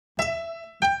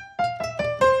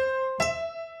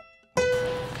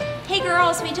Hey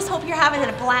girls, we just hope you're having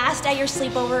a blast at your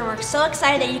sleepover, and we're so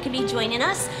excited that you can be joining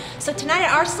us. So tonight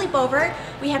at our sleepover,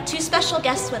 we have two special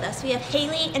guests with us. We have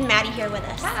Haley and Maddie here with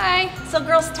us. Hi. So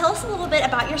girls, tell us a little bit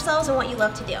about yourselves and what you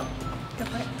love to do. Go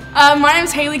for it. My name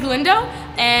is Haley Galindo,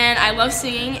 and I love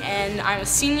singing, and I'm a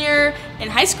senior in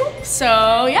high school,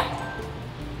 so yeah.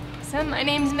 So my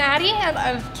name's Maddie. I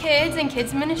love kids and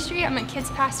kids ministry. I'm a kids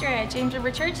pastor at James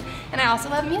River Church, and I also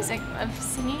love music. I love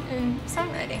singing and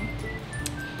songwriting.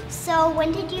 So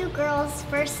when did you girls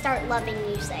first start loving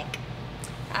music?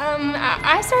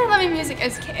 I started loving music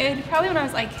as a kid, probably when I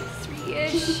was like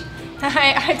 3-ish.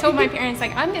 I told my parents,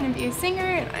 like, I'm gonna be a singer,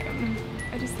 and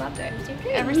I just loved it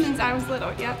ever since I was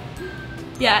little. Yep.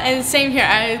 Yeah, and same here.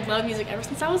 I love music ever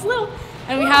since I was little.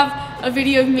 And we have a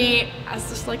video of me as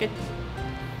just like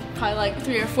probably like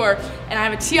 3 or 4, and I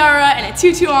have a tiara and a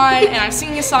tutu on, and I'm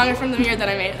singing a song from the mirror that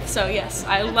I made. So yes,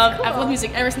 I've loved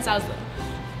music ever since I was little.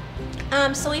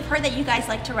 So we've heard that you guys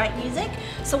like to write music.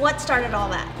 So what started all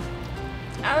that?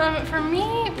 For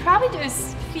me, probably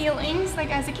just feelings.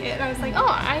 Like as a kid, I was like, oh,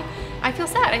 I feel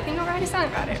sad. I think I'll write a song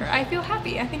about it. Or I feel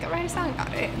happy. I think I'll write a song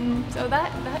about it. And so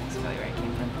that's really where it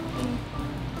came from.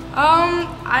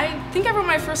 I think I wrote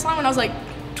my first song when I was like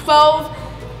 12,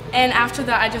 and after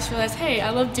that I just realized, hey, I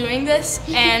love doing this,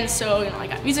 and so I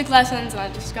got music lessons and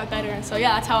I just got better, and so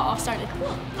yeah, that's how it all started.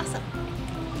 Cool, awesome.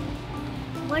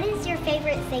 What is your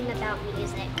favorite thing about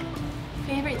music?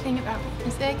 Favorite thing about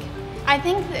music? I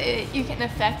think that you can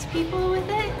affect people with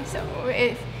it. So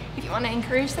if you want to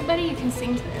encourage somebody, you can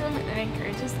sing to them and it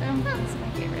encourages them. That's my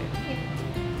favorite.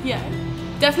 Yeah,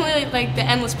 definitely like the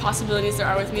endless possibilities there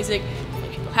are with music. You can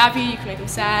make people happy, you can make them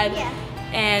sad,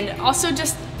 and also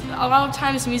just a lot of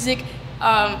times music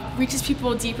reaches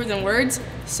people deeper than words.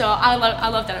 So I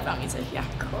love that about music. Yeah.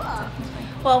 Cool.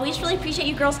 Well, we just really appreciate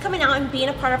you girls coming out and being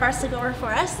a part of our sleepover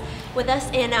with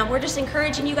us, and we're just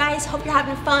encouraging you guys. Hope you're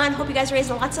having fun. Hope you guys are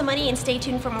raising lots of money, and stay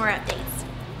tuned for more updates.